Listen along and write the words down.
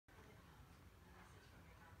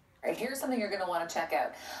Right, here's something you're going to want to check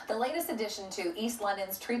out. The latest addition to East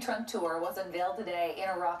London's Tree Trunk Tour was unveiled today in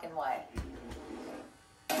a rockin' way.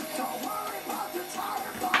 Don't worry about the tire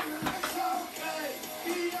fire, it's okay.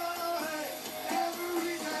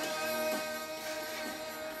 Every day.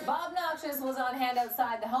 Bob Noxious was on hand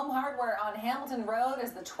outside the Home Hardware on Hamilton Road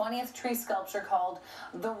as the 20th tree sculpture called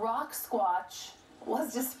the Sasquatch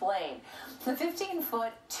was displayed. The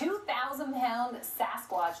 15-foot, 2,000-pound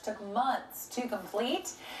Sasquatch took months to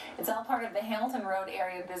complete. It's all part of the Hamilton Road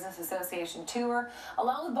Area Business Association tour.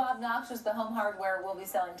 Along with Bob Noxious, the Home Hardware will be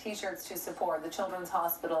selling T-shirts to support the Children's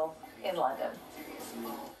Hospital in London.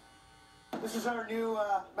 This is our new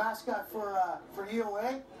mascot for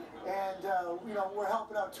EOA, and we're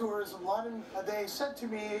helping out Tourism London. They said to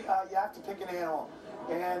me, you have to pick an animal,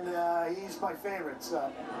 and he's my favorite,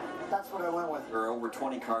 so that's what I went with. There are over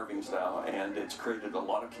 20 carvings now, and it's created a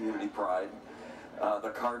lot of community pride.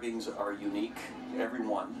 The carvings are unique. Every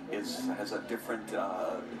one has a different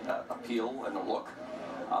appeal and a look.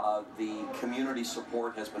 The community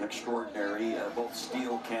support has been extraordinary. Both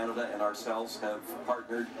Steel Canada and ourselves have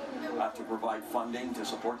partnered to provide funding, to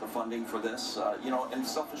support the funding for this. And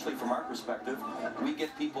selfishly from our perspective, we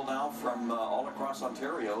get people now from all across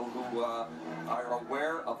Ontario who are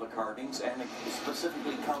aware of the carvings and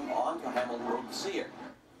specifically come onto Hamilton Road to see it.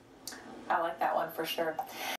 I like that one for sure.